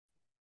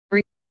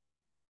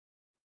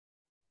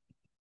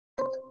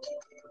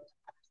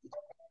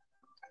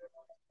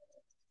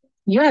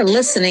You're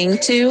listening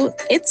to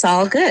It's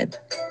All Good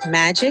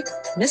Magic,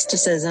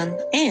 Mysticism,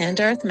 and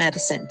Earth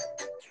Medicine.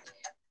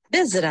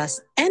 Visit us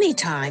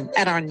anytime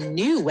at our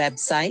new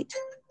website,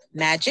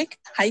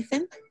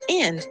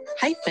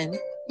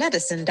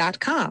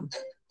 magic-and-medicine.com.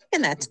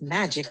 And that's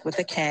magic with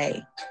a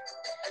K.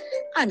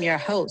 I'm your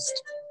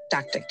host,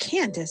 Dr.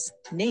 Candace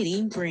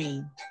Nadine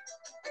Breen.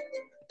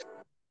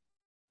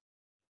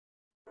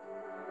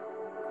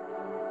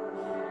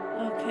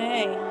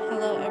 Okay,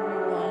 hello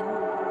everyone.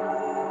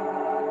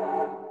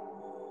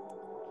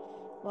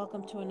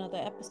 Welcome to another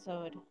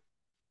episode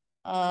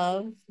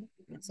of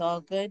It's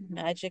All Good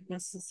Magic,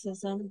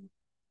 Mysticism,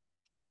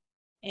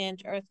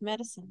 and Earth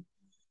Medicine.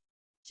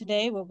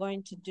 Today we're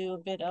going to do a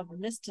bit of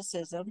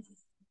mysticism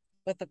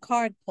with a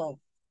card pull.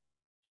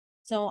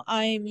 So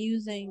I am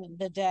using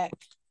the deck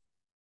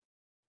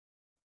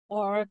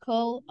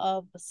Oracle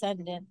of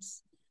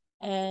Ascendance,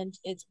 and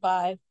it's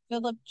by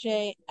Philip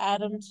J.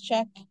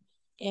 Adamczyk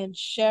and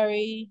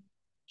Sherry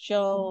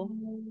Joe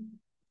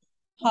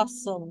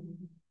Hustle.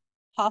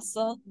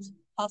 Posselt,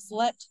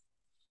 Posselt,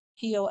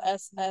 Posselt.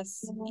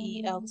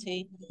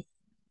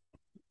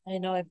 I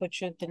know I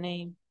butchered the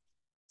name,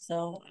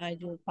 so I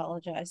do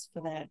apologize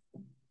for that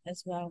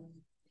as well.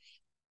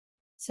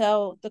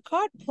 So the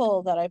card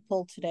pull that I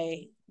pulled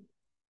today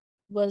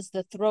was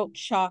the throat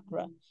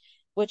chakra,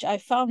 which I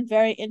found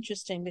very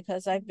interesting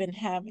because I've been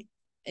having,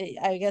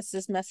 I guess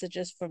this message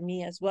is for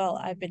me as well.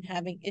 I've been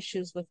having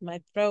issues with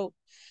my throat,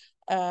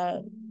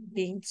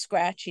 being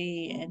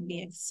scratchy and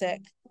being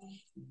sick.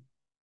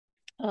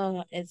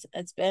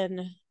 It's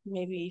been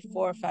maybe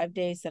 4 or 5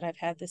 days that I've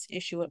had this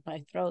issue with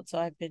my throat, so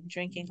I've been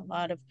drinking a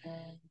lot of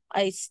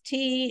iced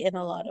tea and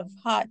a lot of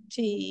hot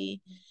tea,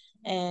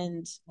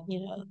 and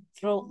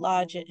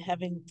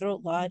having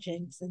throat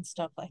lodgings and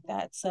stuff like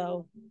that.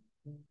 So,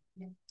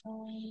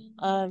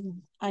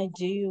 I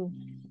do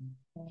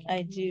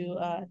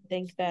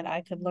think that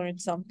I could learn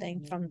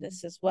something from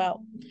this as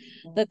well.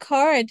 The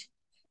card,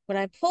 when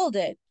I pulled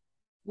it,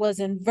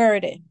 was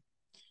inverted.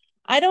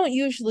 I don't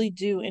usually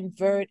do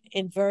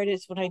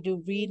inverteds when I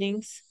do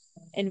readings.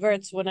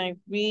 Inverts when I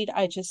read,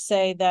 I just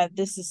say that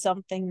this is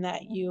something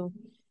that you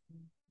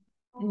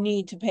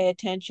need to pay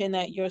attention,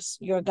 that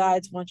your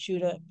guides want you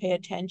to pay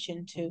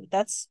attention to.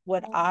 That's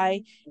what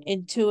I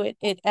intuit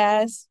it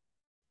as.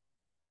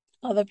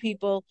 Other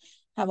people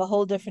have a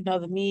whole different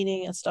other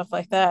meaning and stuff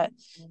like that.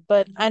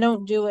 But I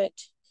don't do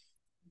it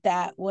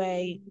that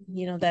way,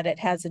 that it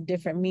has a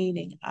different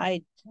meaning.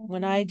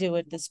 When I do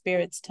it, the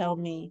spirits tell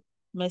me,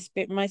 my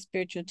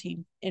spiritual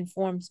team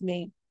informs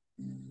me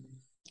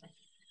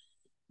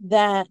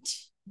that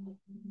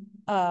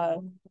uh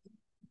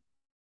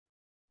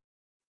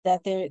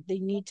that they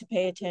need to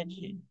pay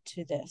attention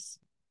to this.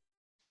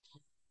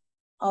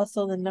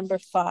 Also, the number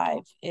 5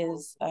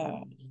 is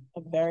a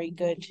very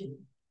good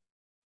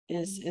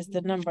is the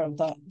number of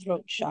the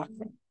throat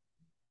chakra.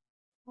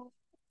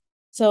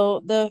 So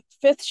the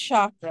 5th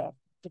chakra,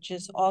 which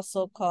is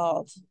also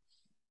called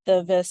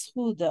the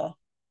Veshuddha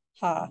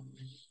ha,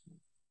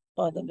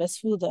 or the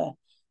Veshuddha,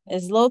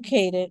 is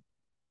located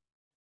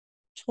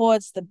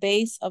towards the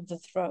base of the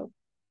throat,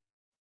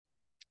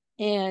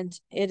 and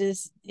it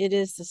is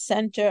the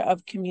center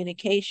of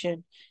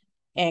communication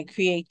and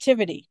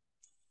creativity,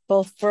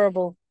 both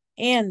verbal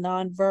and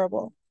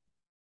nonverbal.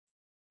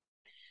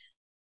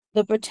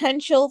 The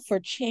potential for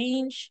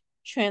change,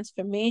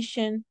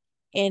 transformation,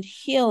 and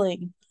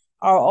healing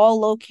are all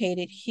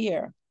located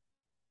here,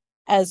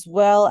 as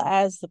well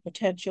as the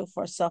potential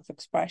for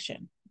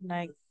self-expression.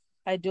 And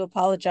I do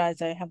apologize,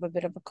 I have a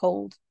bit of a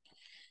cold,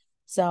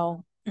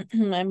 so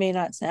I may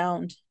not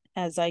sound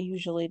as I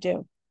usually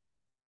do.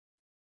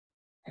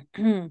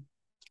 All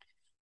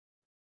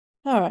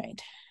right.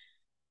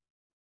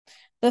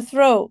 The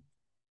throat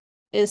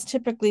is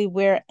typically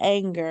where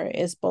anger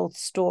is both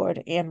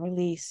stored and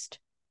released.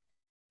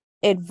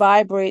 It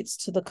vibrates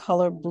to the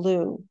color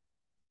blue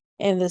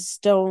in the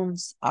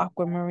stones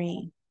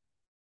aquamarine,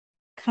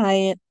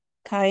 kyan,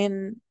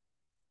 kyan,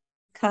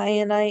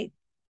 kyanite,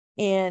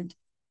 and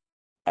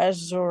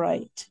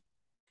azurite.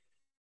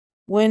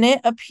 When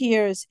it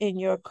appears in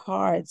your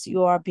cards,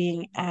 you are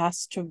being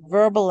asked to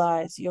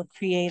verbalize your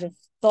creative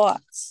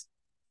thoughts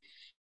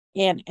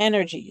and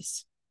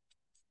energies.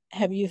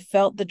 Have you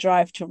felt the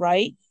drive to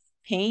write,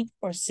 paint,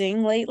 or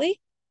sing lately?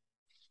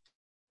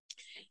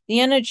 The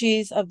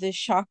energies of this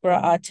chakra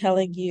are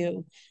telling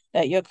you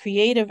that your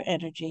creative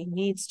energy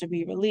needs to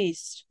be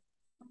released.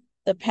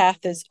 The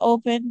path is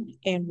open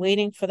and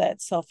waiting for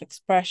that self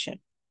expression.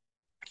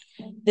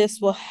 This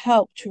will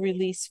help to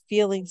release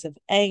feelings of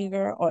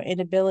anger or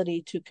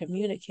inability to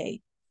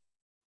communicate.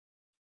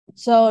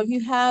 So if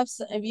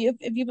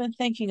you've been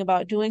thinking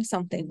about doing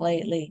something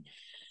lately,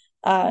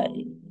 uh,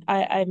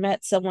 I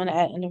met someone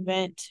at an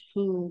event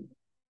who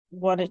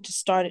wanted to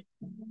start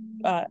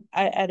at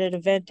an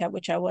event at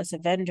which I was a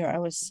vendor. I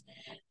was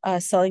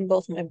selling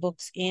both my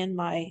books and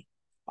my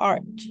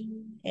art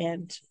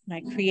and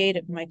my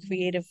creative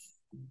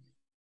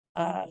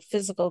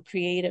physical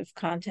creative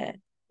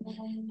content,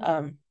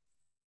 um,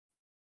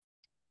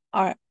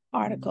 art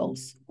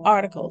articles.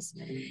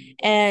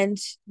 And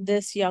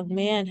this young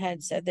man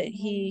had said that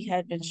he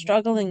had been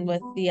struggling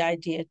with the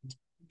idea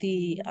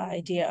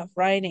of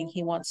writing.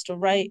 He wants to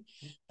write,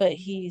 but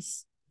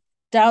he's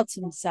doubts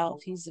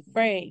himself. He's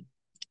afraid.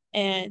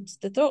 And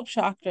the throat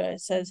chakra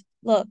says,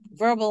 look,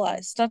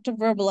 verbalize, start to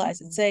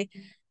verbalize and say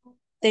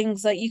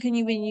things like, you can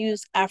even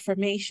use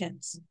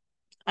affirmations.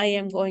 I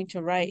am going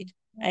to write.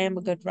 I am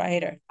a good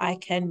writer. I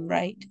can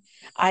write.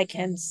 I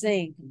can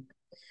sing.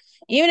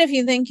 Even if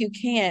you think you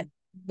can't,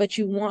 but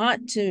you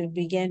want to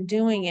begin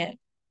doing it,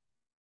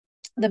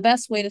 the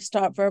best way to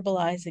start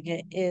verbalizing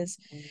it is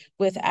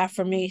with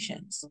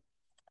affirmations.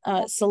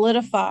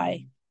 Solidify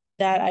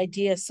that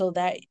idea so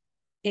that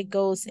it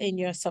goes in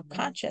your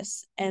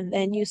subconscious, and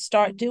then you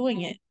start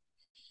doing it.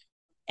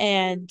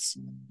 And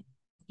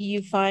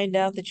you find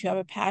out that you have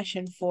a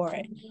passion for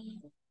it.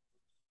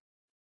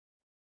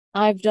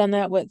 I've done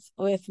that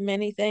with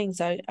many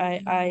things.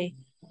 I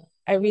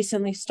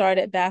recently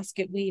started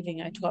basket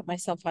weaving. I taught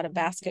myself how to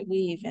basket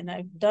weave, and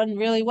I've done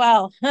really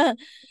well.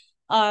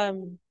 I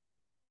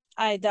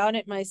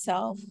doubted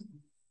myself,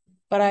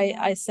 but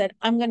I said,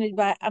 I'm going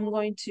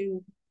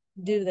to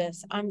do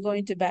this. I'm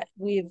going to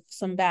weave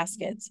some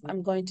baskets.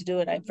 I'm going to do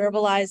it. I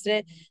verbalized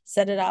it,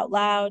 said it out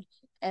loud,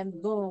 and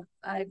boom,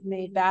 I've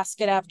made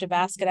basket after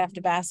basket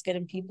after basket,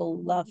 and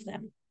people love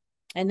them.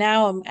 And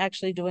now I'm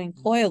actually doing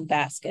coiled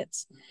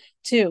baskets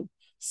too.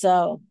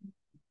 So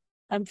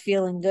I'm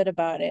feeling good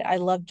about it. I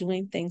love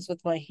doing things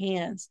with my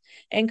hands,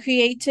 and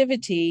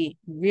creativity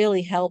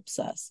really helps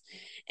us.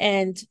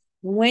 And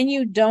when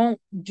you don't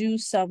do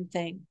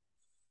something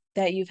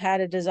that you've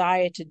had a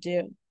desire to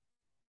do,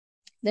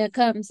 there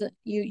comes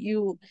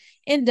you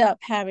end up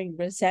having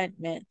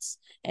resentments,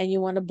 and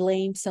you want to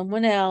blame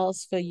someone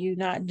else for you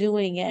not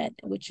doing it,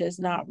 which is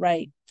not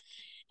right.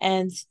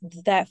 And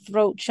that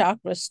throat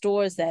chakra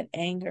stores that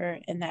anger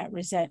and that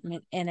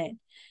resentment in it.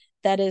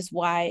 That is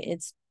why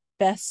it's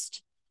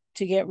best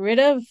to get rid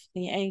of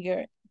the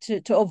anger,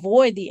 to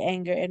avoid the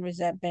anger and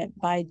resentment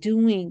by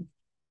doing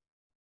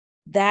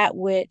that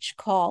which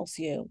calls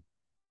you.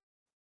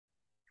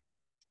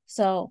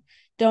 So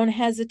don't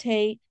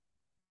hesitate.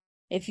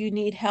 If you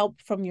need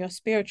help from your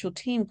spiritual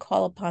team,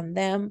 call upon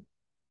them.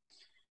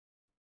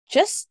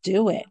 Just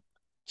do it.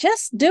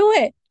 Just do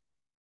it.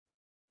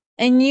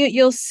 And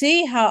you'll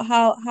see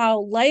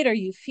how lighter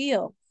you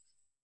feel,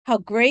 how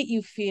great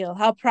you feel,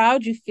 how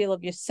proud you feel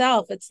of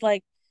yourself. It's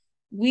like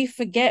we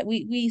forget,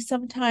 we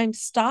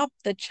sometimes stop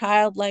the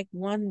childlike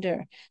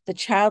wonder, the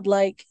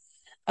childlike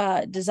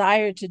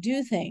desire to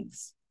do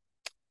things.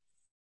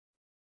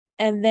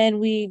 And then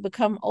we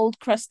become old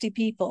crusty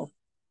people,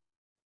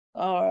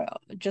 or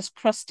just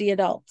crusty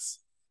adults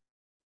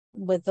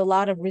with a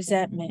lot of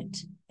resentment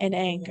and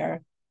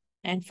anger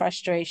and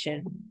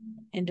frustration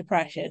and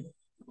depression.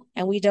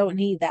 And we don't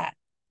need that.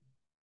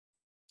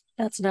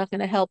 That's not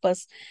going to help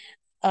us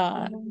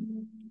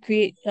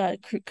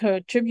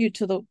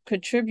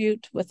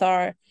contribute with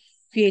our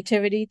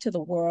creativity to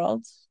the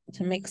world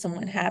to make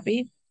someone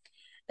happy.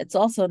 It's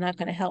also not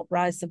going to help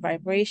rise the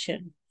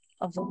vibration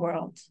of the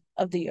world,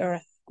 of the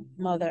earth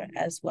mother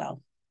as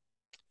well.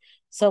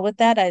 So with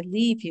that, I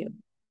leave you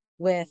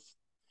with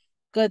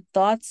good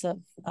thoughts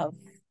of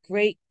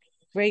great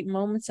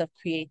moments of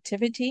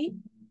creativity,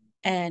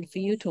 and for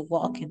you to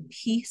walk in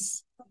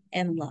peace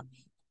and love.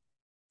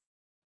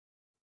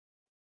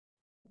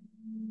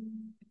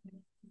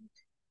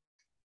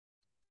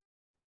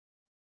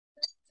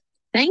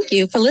 Thank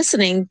you for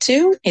listening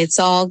to It's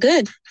All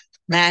Good,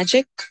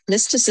 Magic,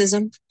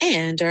 Mysticism,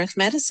 and Earth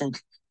Medicine.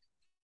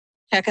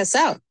 Check us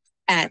out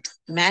at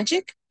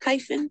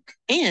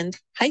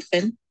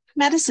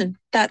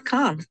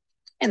magic-and-medicine.com.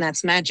 And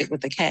that's magic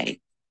with a K.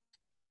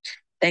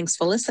 Thanks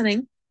for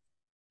listening.